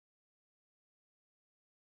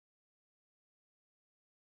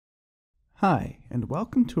Hi, and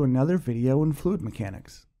welcome to another video in fluid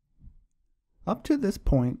mechanics. Up to this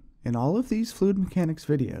point, in all of these fluid mechanics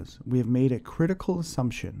videos, we have made a critical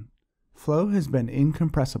assumption. Flow has been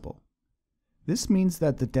incompressible. This means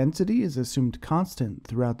that the density is assumed constant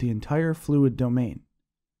throughout the entire fluid domain.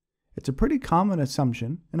 It's a pretty common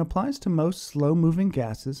assumption and applies to most slow-moving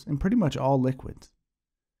gases and pretty much all liquids.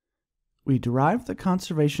 We derive the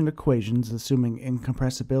conservation equations assuming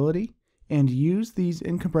incompressibility and use these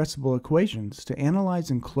incompressible equations to analyze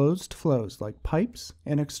enclosed flows like pipes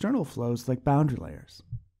and external flows like boundary layers.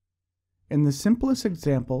 In the simplest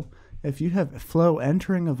example, if you have a flow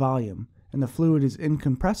entering a volume and the fluid is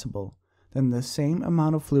incompressible, then the same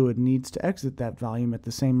amount of fluid needs to exit that volume at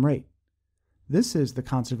the same rate. This is the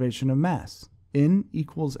conservation of mass, in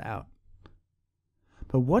equals out.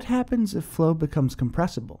 But what happens if flow becomes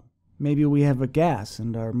compressible? Maybe we have a gas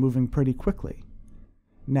and are moving pretty quickly.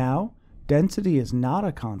 Now, density is not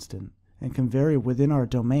a constant and can vary within our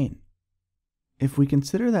domain. If we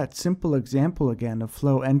consider that simple example again of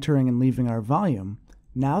flow entering and leaving our volume,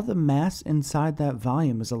 now the mass inside that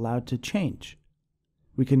volume is allowed to change.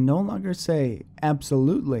 We can no longer say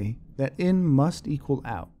absolutely that in must equal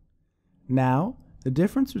out. Now, the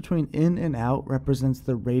difference between in and out represents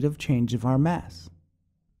the rate of change of our mass.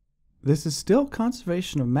 This is still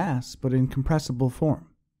conservation of mass, but in compressible form.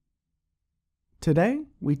 Today,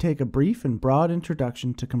 we take a brief and broad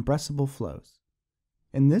introduction to compressible flows.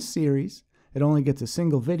 In this series, it only gets a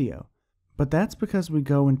single video, but that's because we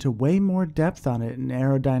go into way more depth on it in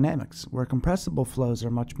aerodynamics, where compressible flows are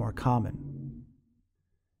much more common.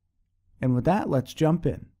 And with that, let's jump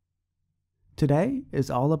in. Today is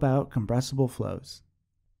all about compressible flows.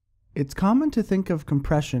 It's common to think of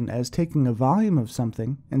compression as taking a volume of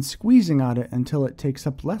something and squeezing on it until it takes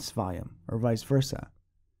up less volume, or vice versa.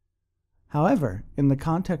 However, in the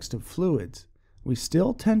context of fluids, we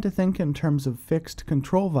still tend to think in terms of fixed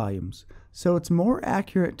control volumes, so it's more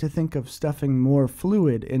accurate to think of stuffing more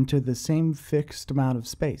fluid into the same fixed amount of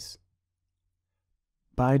space.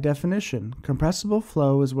 By definition, compressible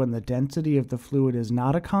flow is when the density of the fluid is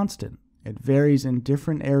not a constant. It varies in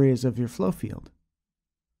different areas of your flow field.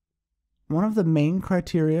 One of the main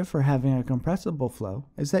criteria for having a compressible flow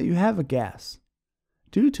is that you have a gas.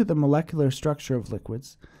 Due to the molecular structure of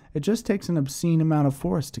liquids, it just takes an obscene amount of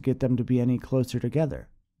force to get them to be any closer together.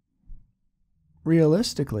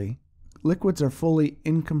 Realistically, liquids are fully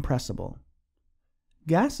incompressible.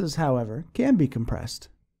 Gases, however, can be compressed.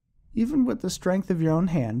 Even with the strength of your own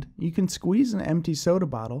hand, you can squeeze an empty soda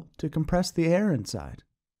bottle to compress the air inside.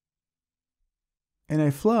 In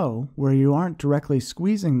a flow where you aren't directly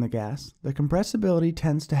squeezing the gas, the compressibility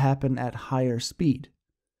tends to happen at higher speed.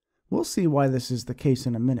 We'll see why this is the case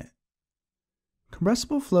in a minute.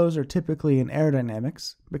 Compressible flows are typically in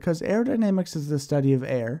aerodynamics because aerodynamics is the study of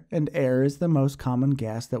air, and air is the most common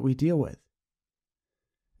gas that we deal with.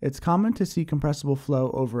 It's common to see compressible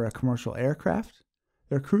flow over a commercial aircraft.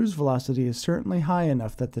 Their cruise velocity is certainly high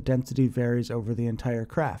enough that the density varies over the entire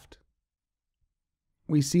craft.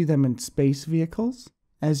 We see them in space vehicles.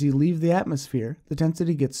 As you leave the atmosphere, the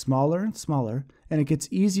density gets smaller and smaller, and it gets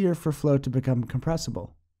easier for flow to become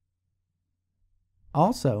compressible.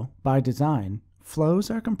 Also, by design, flows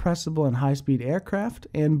are compressible in high-speed aircraft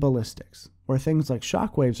and ballistics, where things like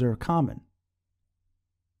shock waves are common.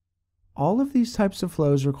 All of these types of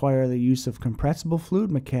flows require the use of compressible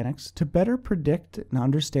fluid mechanics to better predict and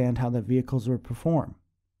understand how the vehicles will perform.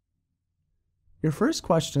 Your first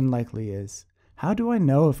question likely is, how do I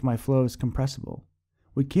know if my flow is compressible?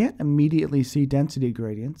 We can't immediately see density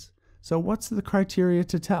gradients, so what's the criteria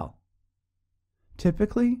to tell?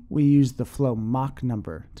 Typically, we use the flow Mach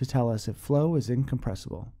number to tell us if flow is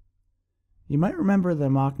incompressible. You might remember the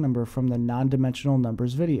Mach number from the non-dimensional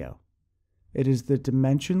numbers video. It is the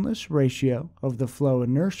dimensionless ratio of the flow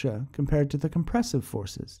inertia compared to the compressive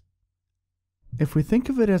forces. If we think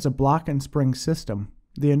of it as a block and spring system,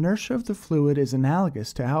 the inertia of the fluid is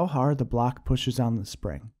analogous to how hard the block pushes on the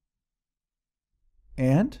spring.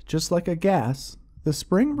 And, just like a gas, the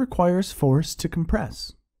spring requires force to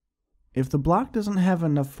compress. If the block doesn't have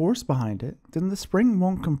enough force behind it, then the spring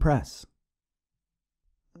won't compress.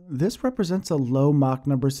 This represents a low Mach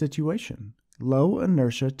number situation, low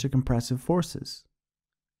inertia to compressive forces.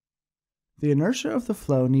 The inertia of the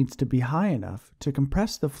flow needs to be high enough to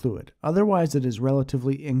compress the fluid, otherwise it is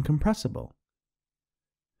relatively incompressible.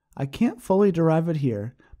 I can't fully derive it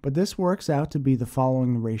here, but this works out to be the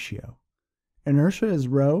following ratio. Inertia is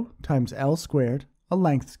rho times L squared, a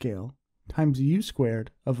length scale, times u squared,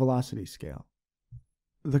 a velocity scale.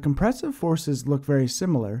 The compressive forces look very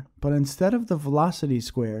similar, but instead of the velocity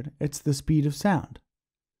squared, it's the speed of sound.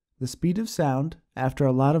 The speed of sound, after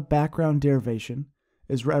a lot of background derivation,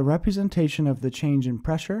 is a representation of the change in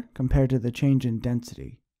pressure compared to the change in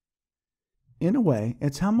density. In a way,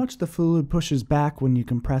 it's how much the fluid pushes back when you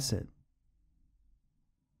compress it.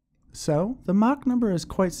 So, the Mach number is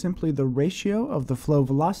quite simply the ratio of the flow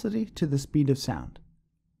velocity to the speed of sound.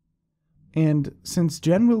 And since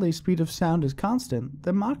generally speed of sound is constant,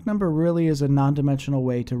 the Mach number really is a non-dimensional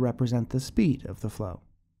way to represent the speed of the flow.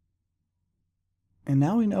 And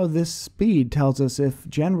now we know this speed tells us if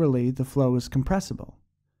generally the flow is compressible.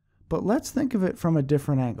 But let's think of it from a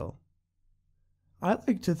different angle. I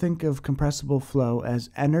like to think of compressible flow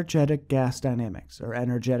as energetic gas dynamics or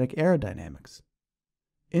energetic aerodynamics.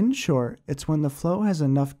 In short, it's when the flow has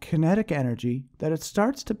enough kinetic energy that it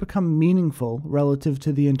starts to become meaningful relative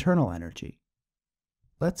to the internal energy.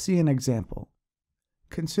 Let's see an example.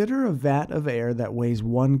 Consider a vat of air that weighs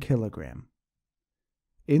 1 kilogram.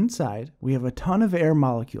 Inside, we have a ton of air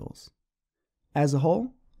molecules. As a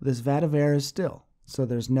whole, this vat of air is still, so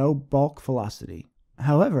there's no bulk velocity.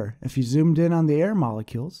 However, if you zoomed in on the air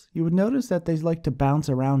molecules, you would notice that they like to bounce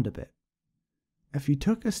around a bit. If you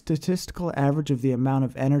took a statistical average of the amount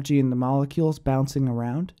of energy in the molecules bouncing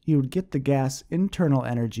around, you would get the gas internal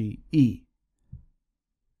energy, E.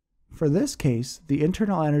 For this case, the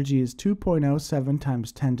internal energy is 2.07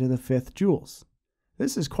 times 10 to the 5th joules.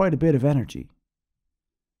 This is quite a bit of energy.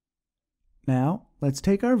 Now, let's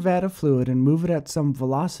take our vat of fluid and move it at some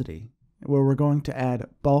velocity, where we're going to add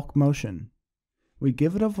bulk motion. We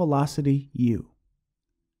give it a velocity u.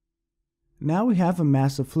 Now we have a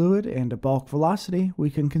mass of fluid and a bulk velocity, we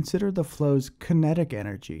can consider the flow's kinetic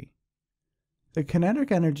energy. The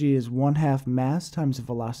kinetic energy is 1/2 mass times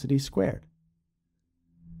velocity squared.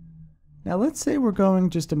 Now let's say we're going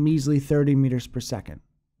just a measly 30 meters per second.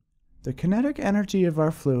 The kinetic energy of our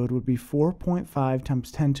fluid would be 4.5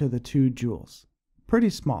 times 10 to the 2 joules. Pretty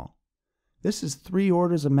small. This is 3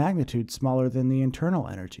 orders of magnitude smaller than the internal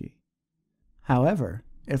energy. However,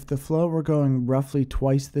 if the flow were going roughly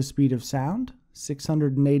twice the speed of sound,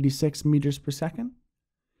 686 meters per second,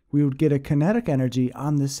 we would get a kinetic energy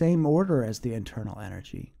on the same order as the internal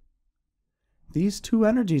energy. These two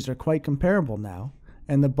energies are quite comparable now,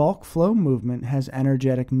 and the bulk flow movement has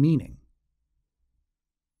energetic meaning.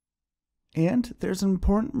 And there's an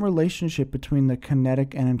important relationship between the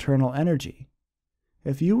kinetic and internal energy.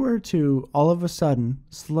 If you were to, all of a sudden,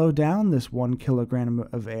 slow down this 1 kilogram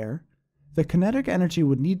of air, the kinetic energy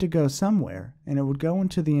would need to go somewhere, and it would go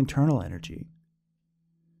into the internal energy.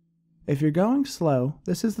 If you're going slow,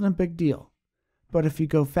 this isn't a big deal. But if you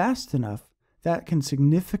go fast enough, that can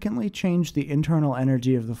significantly change the internal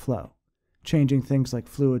energy of the flow, changing things like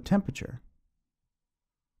fluid temperature.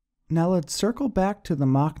 Now let's circle back to the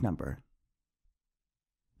Mach number.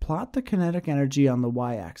 Plot the kinetic energy on the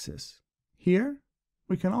y-axis. Here,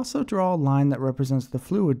 we can also draw a line that represents the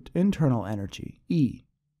fluid internal energy, E.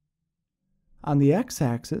 On the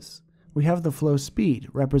x-axis, we have the flow speed,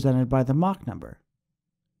 represented by the Mach number.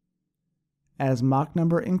 As Mach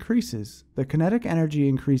number increases, the kinetic energy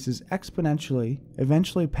increases exponentially,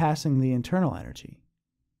 eventually passing the internal energy.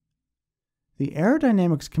 The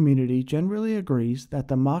aerodynamics community generally agrees that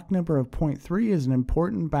the Mach number of 0.3 is an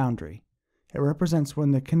important boundary. It represents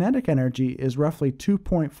when the kinetic energy is roughly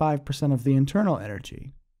 2.5% of the internal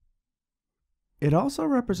energy. It also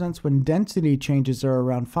represents when density changes are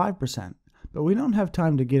around 5%, but we don't have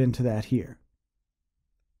time to get into that here.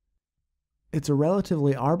 It's a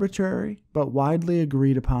relatively arbitrary, but widely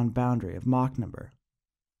agreed upon boundary of Mach number.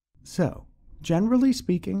 So, generally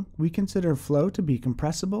speaking, we consider flow to be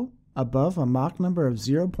compressible above a Mach number of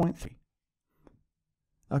 0.3.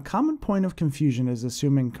 A common point of confusion is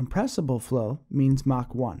assuming compressible flow means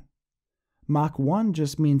Mach 1. Mach 1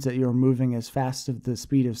 just means that you're moving as fast as the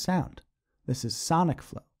speed of sound. This is sonic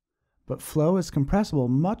flow. But flow is compressible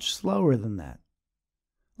much slower than that.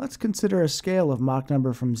 Let's consider a scale of Mach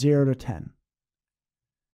number from 0 to 10.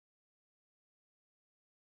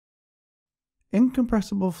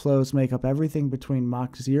 Incompressible flows make up everything between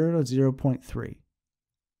Mach 0 to 0.3.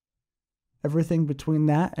 Everything between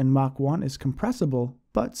that and Mach 1 is compressible,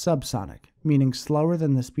 but subsonic, meaning slower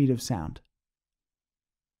than the speed of sound.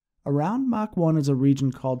 Around Mach 1 is a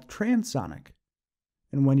region called transonic,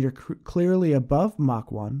 and when you're clearly above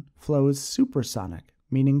Mach 1, flow is supersonic,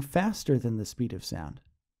 meaning faster than the speed of sound.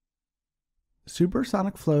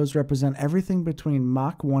 Supersonic flows represent everything between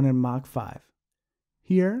Mach 1 and Mach 5.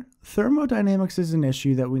 Here, thermodynamics is an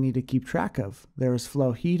issue that we need to keep track of. There is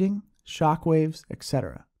flow heating, shock waves,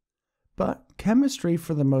 etc. But chemistry,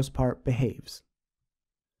 for the most part, behaves.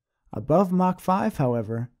 Above Mach 5,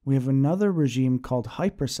 however, we have another regime called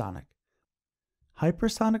hypersonic.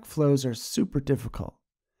 Hypersonic flows are super difficult.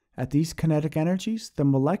 At these kinetic energies, the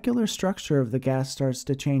molecular structure of the gas starts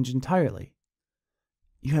to change entirely.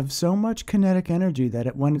 You have so much kinetic energy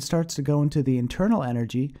that when it starts to go into the internal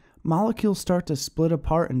energy, molecules start to split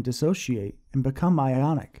apart and dissociate and become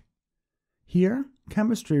ionic. Here,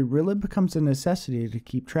 chemistry really becomes a necessity to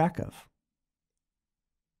keep track of.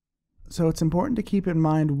 So it's important to keep in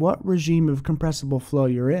mind what regime of compressible flow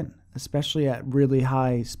you're in, especially at really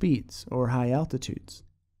high speeds or high altitudes.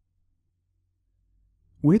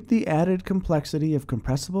 With the added complexity of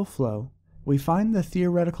compressible flow, we find the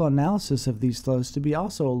theoretical analysis of these flows to be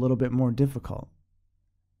also a little bit more difficult.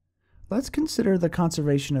 Let's consider the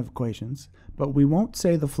conservation of equations, but we won't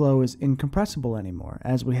say the flow is incompressible anymore,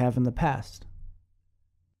 as we have in the past.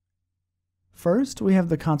 First, we have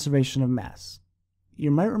the conservation of mass.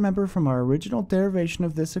 You might remember from our original derivation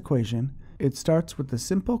of this equation, it starts with the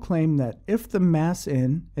simple claim that if the mass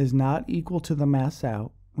in is not equal to the mass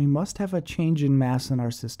out, we must have a change in mass in our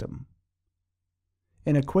system.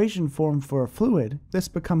 In equation form for a fluid, this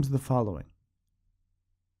becomes the following.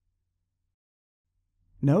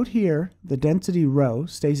 Note here, the density rho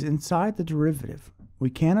stays inside the derivative. We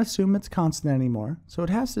can't assume it's constant anymore, so it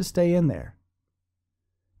has to stay in there.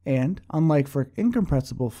 And, unlike for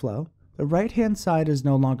incompressible flow, the right-hand side is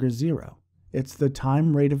no longer zero. It's the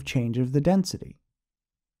time rate of change of the density.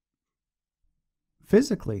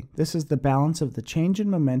 Physically, this is the balance of the change in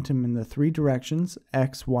momentum in the three directions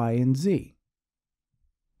x, y, and z.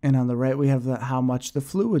 And on the right we have how much the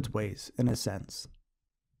fluid weighs, in a sense.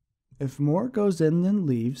 If more goes in than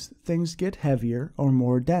leaves, things get heavier or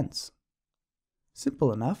more dense.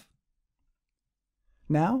 Simple enough.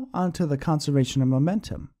 Now, on to the conservation of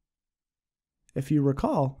momentum. If you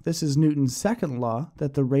recall, this is Newton's second law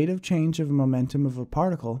that the rate of change of momentum of a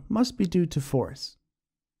particle must be due to force.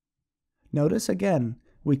 Notice again,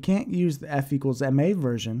 we can't use the F equals ma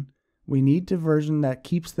version. We need the version that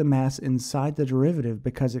keeps the mass inside the derivative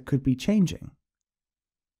because it could be changing.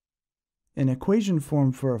 In equation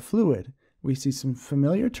form for a fluid, we see some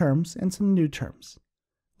familiar terms and some new terms.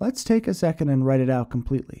 Let's take a second and write it out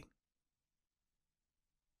completely.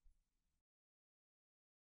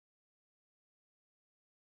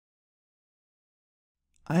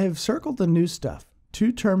 I have circled the new stuff,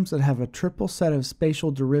 two terms that have a triple set of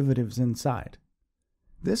spatial derivatives inside.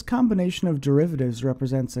 This combination of derivatives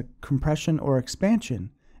represents a compression or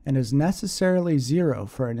expansion and is necessarily zero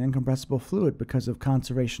for an incompressible fluid because of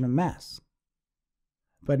conservation of mass.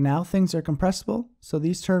 But now things are compressible, so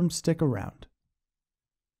these terms stick around.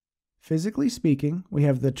 Physically speaking, we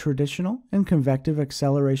have the traditional and convective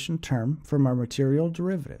acceleration term from our material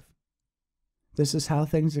derivative. This is how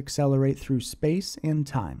things accelerate through space and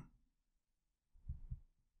time.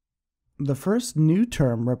 The first new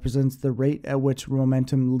term represents the rate at which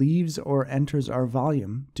momentum leaves or enters our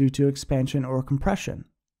volume due to expansion or compression.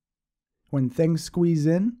 When things squeeze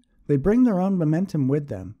in, they bring their own momentum with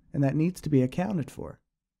them, and that needs to be accounted for.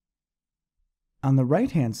 On the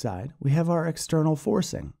right-hand side, we have our external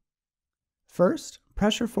forcing. First,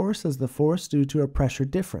 pressure force is the force due to a pressure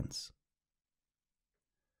difference.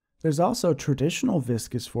 There's also traditional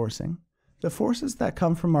viscous forcing, the forces that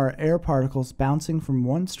come from our air particles bouncing from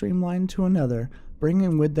one streamline to another,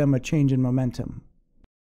 bringing with them a change in momentum.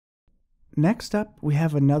 Next up, we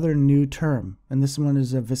have another new term, and this one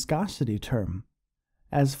is a viscosity term.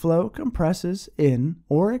 As flow compresses in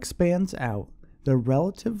or expands out, the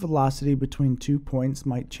relative velocity between 2 points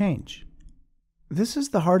might change. This is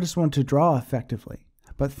the hardest one to draw effectively,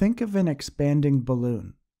 but think of an expanding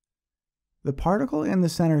balloon. The particle in the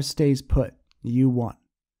center stays put, u1,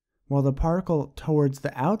 while the particle towards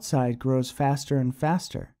the outside grows faster and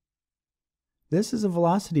faster. This is a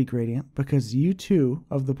velocity gradient because u2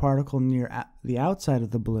 of the particle near the outside of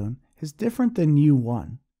the balloon is different than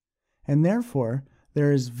u1, and therefore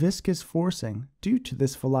there is viscous forcing due to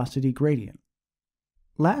this velocity gradient.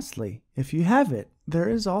 Lastly, if you have it, there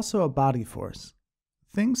is also a body force.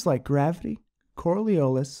 Things like gravity,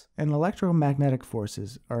 Coriolis, and electromagnetic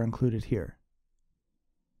forces are included here.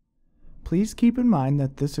 Please keep in mind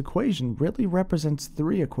that this equation really represents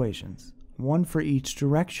three equations, one for each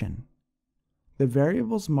direction. The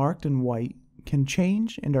variables marked in white can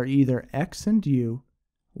change and are either x and u,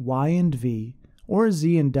 y and v, or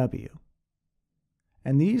z and w.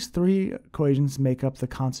 And these three equations make up the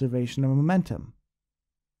conservation of momentum.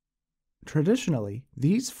 Traditionally,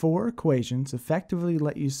 these four equations effectively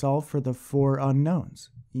let you solve for the four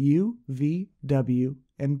unknowns, u, v, w,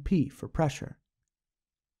 and p for pressure.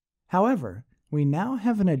 However, we now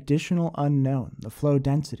have an additional unknown, the flow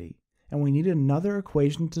density, and we need another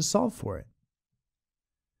equation to solve for it.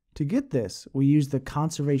 To get this, we use the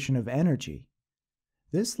conservation of energy.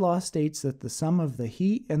 This law states that the sum of the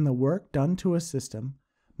heat and the work done to a system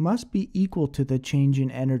must be equal to the change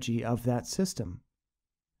in energy of that system.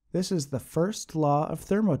 This is the first law of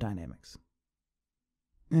thermodynamics.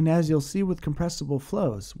 And as you'll see with compressible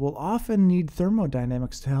flows, we'll often need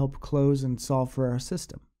thermodynamics to help close and solve for our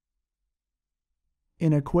system.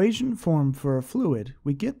 In equation form for a fluid,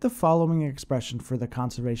 we get the following expression for the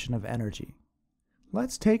conservation of energy.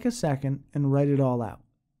 Let's take a second and write it all out.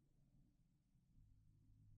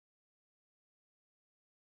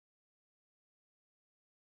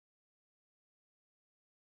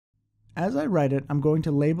 As I write it, I'm going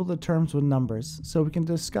to label the terms with numbers so we can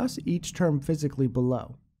discuss each term physically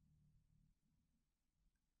below.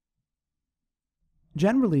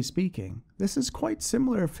 Generally speaking, this is quite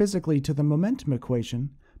similar physically to the momentum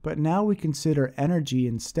equation, but now we consider energy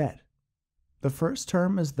instead. The first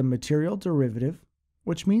term is the material derivative,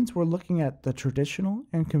 which means we're looking at the traditional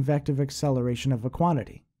and convective acceleration of a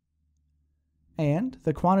quantity. And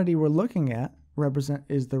the quantity we're looking at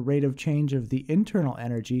is the rate of change of the internal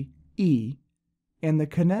energy, E, and the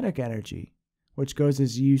kinetic energy, which goes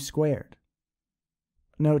as U squared.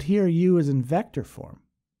 Note here U is in vector form.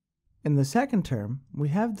 In the second term, we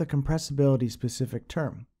have the compressibility specific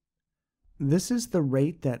term. This is the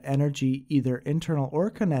rate that energy, either internal or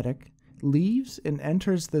kinetic, leaves and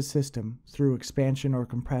enters the system through expansion or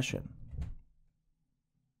compression.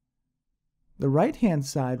 The right-hand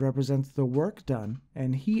side represents the work done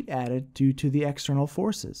and heat added due to the external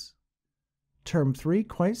forces. Term 3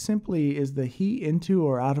 quite simply is the heat into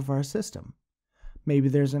or out of our system. Maybe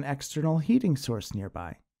there's an external heating source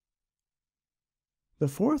nearby. The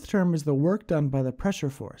fourth term is the work done by the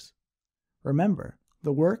pressure force. Remember,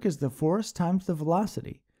 the work is the force times the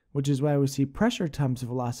velocity, which is why we see pressure times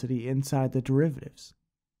velocity inside the derivatives.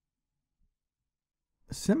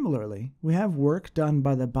 Similarly, we have work done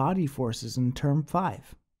by the body forces in term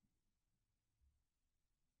 5.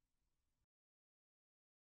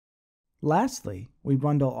 Lastly, we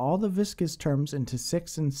bundle all the viscous terms into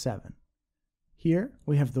 6 and 7. Here,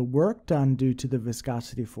 we have the work done due to the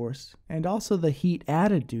viscosity force, and also the heat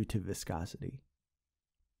added due to viscosity.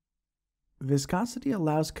 Viscosity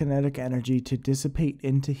allows kinetic energy to dissipate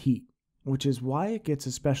into heat, which is why it gets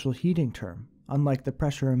a special heating term, unlike the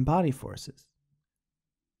pressure and body forces.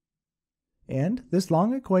 And this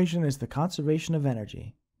long equation is the conservation of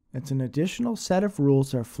energy. It's an additional set of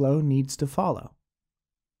rules our flow needs to follow.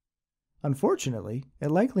 Unfortunately,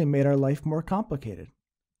 it likely made our life more complicated.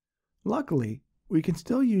 Luckily, we can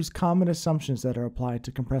still use common assumptions that are applied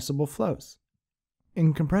to compressible flows.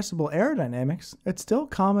 In compressible aerodynamics, it's still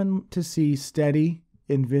common to see steady,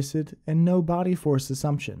 inviscid, and no body force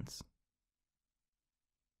assumptions.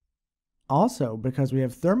 Also, because we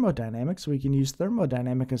have thermodynamics, we can use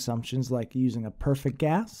thermodynamic assumptions like using a perfect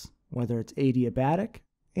gas, whether it's adiabatic,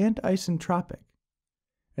 and isentropic.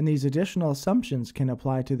 And these additional assumptions can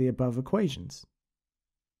apply to the above equations.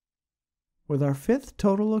 With our fifth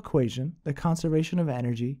total equation, the conservation of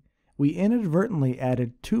energy, we inadvertently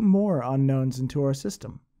added 2 more unknowns into our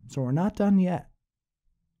system, so we're not done yet.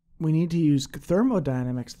 We need to use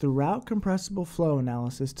thermodynamics throughout compressible flow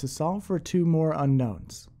analysis to solve for 2 more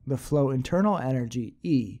unknowns, the flow internal energy,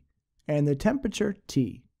 E, and the temperature,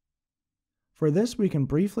 T. For this, we can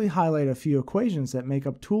briefly highlight a few equations that make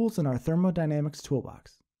up tools in our thermodynamics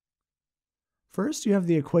toolbox. First, you have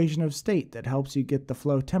the equation of state that helps you get the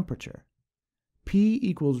flow temperature. P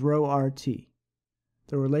equals rho RT,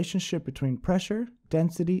 the relationship between pressure,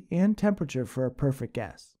 density, and temperature for a perfect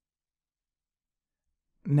gas.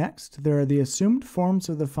 Next, there are the assumed forms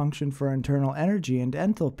of the function for internal energy and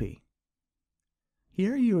enthalpy.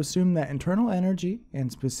 Here you assume that internal energy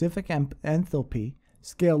and specific enthalpy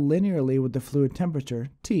scale linearly with the fluid temperature,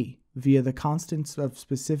 T, via the constants of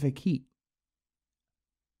specific heat.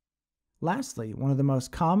 Lastly, one of the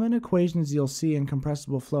most common equations you'll see in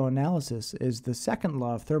compressible flow analysis is the second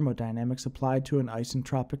law of thermodynamics applied to an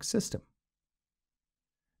isentropic system.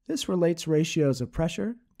 This relates ratios of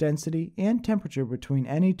pressure, density, and temperature between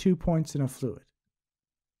any 2 points in a fluid.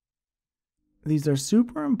 These are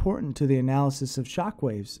super important to the analysis of shock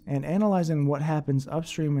waves and analyzing what happens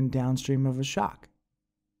upstream and downstream of a shock.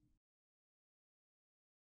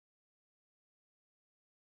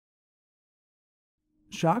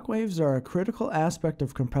 Shock waves are a critical aspect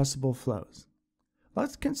of compressible flows.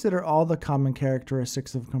 Let's consider all the common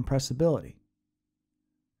characteristics of compressibility.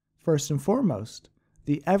 First and foremost,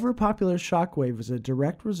 the ever-popular shock wave is a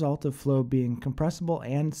direct result of flow being compressible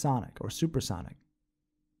and sonic or supersonic.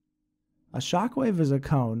 A shock wave is a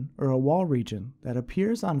cone or a wall region that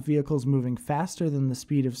appears on vehicles moving faster than the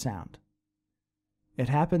speed of sound. It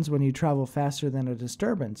happens when you travel faster than a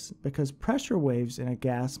disturbance because pressure waves in a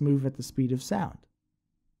gas move at the speed of sound.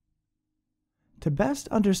 To best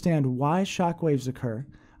understand why shock waves occur,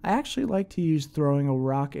 I actually like to use throwing a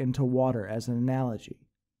rock into water as an analogy.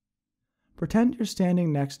 Pretend you're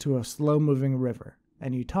standing next to a slow-moving river,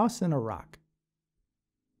 and you toss in a rock.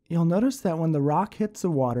 You'll notice that when the rock hits the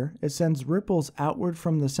water, it sends ripples outward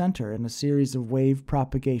from the center in a series of wave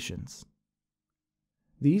propagations.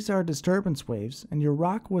 These are disturbance waves, and your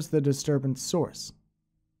rock was the disturbance source.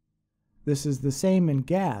 This is the same in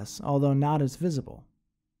gas, although not as visible.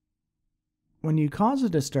 When you cause a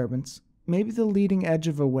disturbance, maybe the leading edge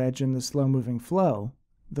of a wedge in the slow-moving flow,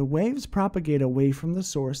 the waves propagate away from the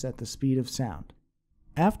source at the speed of sound.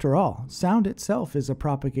 After all, sound itself is a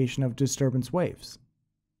propagation of disturbance waves.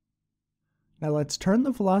 Now let's turn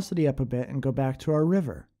the velocity up a bit and go back to our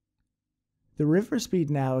river. The river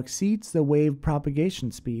speed now exceeds the wave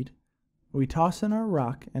propagation speed. We toss in our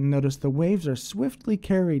rock and notice the waves are swiftly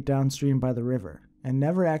carried downstream by the river and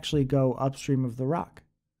never actually go upstream of the rock.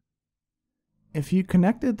 If you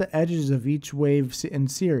connected the edges of each wave in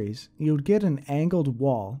series, you would get an angled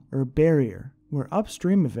wall or barrier where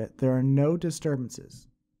upstream of it there are no disturbances.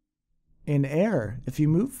 In air, if you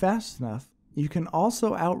move fast enough, you can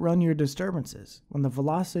also outrun your disturbances when the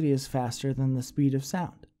velocity is faster than the speed of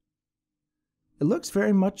sound. It looks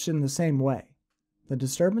very much in the same way. The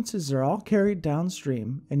disturbances are all carried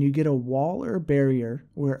downstream and you get a wall or barrier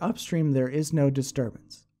where upstream there is no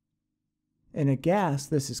disturbance. In a gas,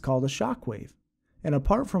 this is called a shock wave. And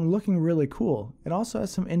apart from looking really cool, it also has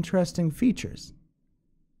some interesting features.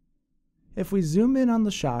 If we zoom in on the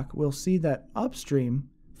shock, we'll see that upstream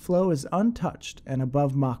flow is untouched and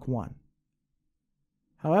above Mach 1.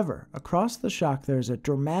 However, across the shock there is a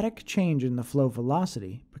dramatic change in the flow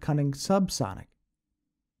velocity, becoming subsonic.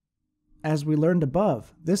 As we learned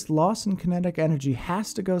above, this loss in kinetic energy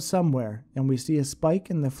has to go somewhere, and we see a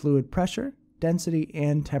spike in the fluid pressure, density,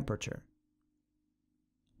 and temperature.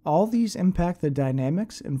 All these impact the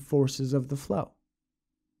dynamics and forces of the flow.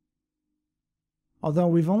 Although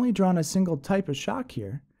we've only drawn a single type of shock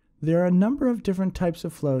here, there are a number of different types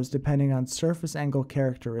of flows depending on surface angle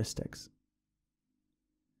characteristics.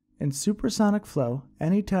 In supersonic flow,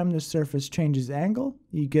 anytime the surface changes angle,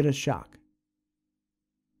 you get a shock.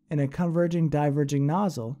 In a converging-diverging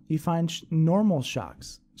nozzle, you find normal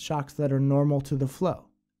shocks, shocks that are normal to the flow.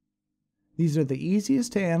 These are the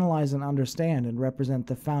easiest to analyze and understand and represent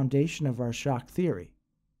the foundation of our shock theory.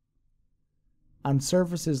 On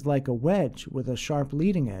surfaces like a wedge with a sharp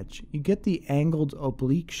leading edge, you get the angled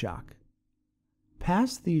oblique shock.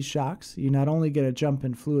 Past these shocks, you not only get a jump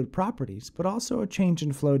in fluid properties, but also a change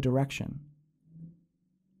in flow direction.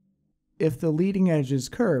 If the leading edge is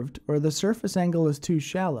curved or the surface angle is too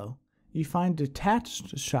shallow, you find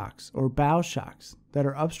detached shocks or bow shocks that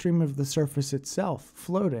are upstream of the surface itself,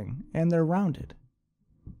 floating, and they're rounded.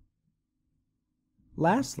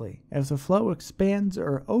 Lastly, as the flow expands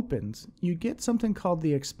or opens, you get something called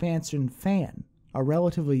the expansion fan, a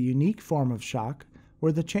relatively unique form of shock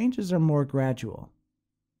where the changes are more gradual.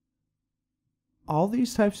 All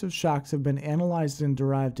these types of shocks have been analyzed and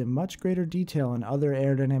derived in much greater detail in other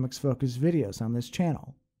aerodynamics-focused videos on this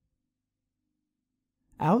channel.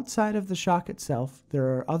 Outside of the shock itself, there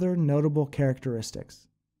are other notable characteristics.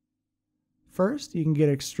 First, you can get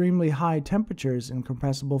extremely high temperatures in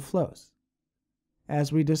compressible flows.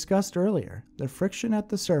 As we discussed earlier, the friction at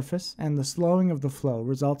the surface and the slowing of the flow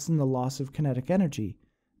results in the loss of kinetic energy,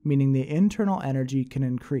 meaning the internal energy can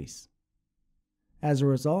increase. As a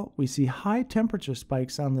result, we see high temperature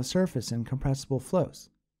spikes on the surface in compressible flows.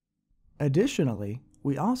 Additionally,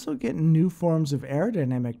 we also get new forms of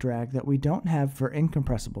aerodynamic drag that we don't have for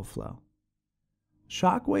incompressible flow.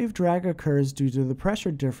 Shock wave drag occurs due to the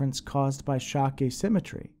pressure difference caused by shock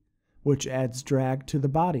asymmetry, which adds drag to the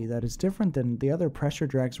body that is different than the other pressure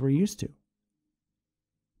drags we're used to.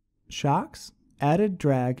 Shocks, added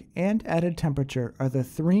drag, and added temperature are the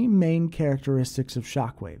three main characteristics of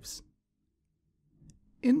shock waves.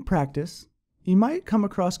 In practice, you might come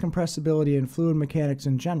across compressibility in fluid mechanics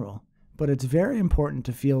in general, but it's very important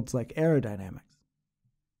to fields like aerodynamics.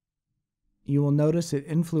 You will notice it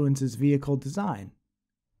influences vehicle design.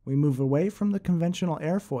 We move away from the conventional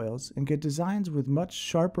airfoils and get designs with much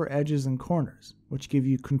sharper edges and corners, which give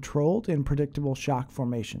you controlled and predictable shock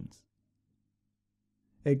formations.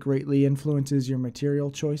 It greatly influences your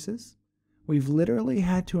material choices. We've literally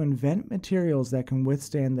had to invent materials that can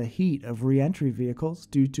withstand the heat of re-entry vehicles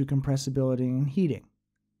due to compressibility and heating.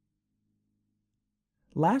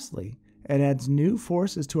 Lastly, it adds new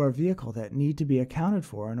forces to our vehicle that need to be accounted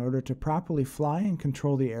for in order to properly fly and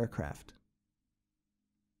control the aircraft.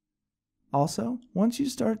 Also, once you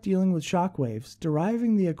start dealing with shock waves,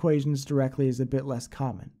 deriving the equations directly is a bit less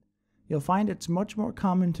common. You'll find it's much more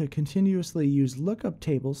common to continuously use lookup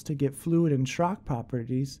tables to get fluid and shock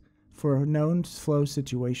properties for a known flow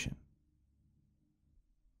situation.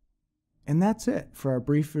 And that's it for our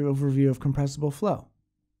brief overview of compressible flow.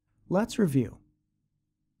 Let's review.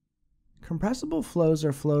 Compressible flows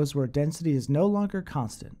are flows where density is no longer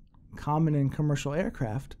constant, common in commercial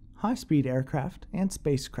aircraft, high-speed aircraft, and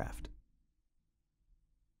spacecraft.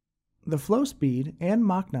 The flow speed and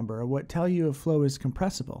Mach number are what tell you if flow is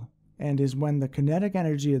compressible, and is when the kinetic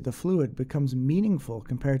energy of the fluid becomes meaningful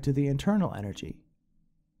compared to the internal energy.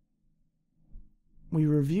 We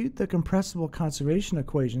reviewed the compressible conservation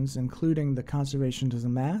equations, including the conservation of the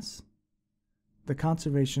mass, the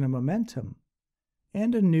conservation of momentum,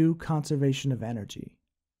 and a new conservation of energy.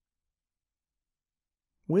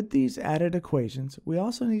 With these added equations, we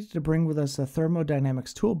also needed to bring with us a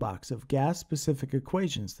thermodynamics toolbox of gas-specific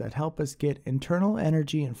equations that help us get internal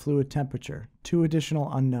energy and fluid temperature, two additional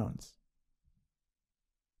unknowns.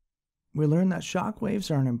 We learned that shock waves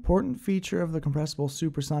are an important feature of the compressible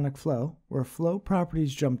supersonic flow, where flow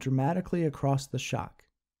properties jump dramatically across the shock.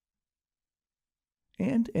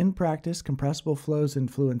 And in practice, compressible flows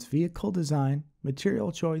influence vehicle design,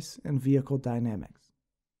 material choice, and vehicle dynamics.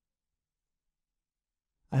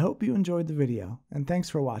 I hope you enjoyed the video, and thanks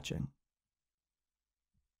for watching.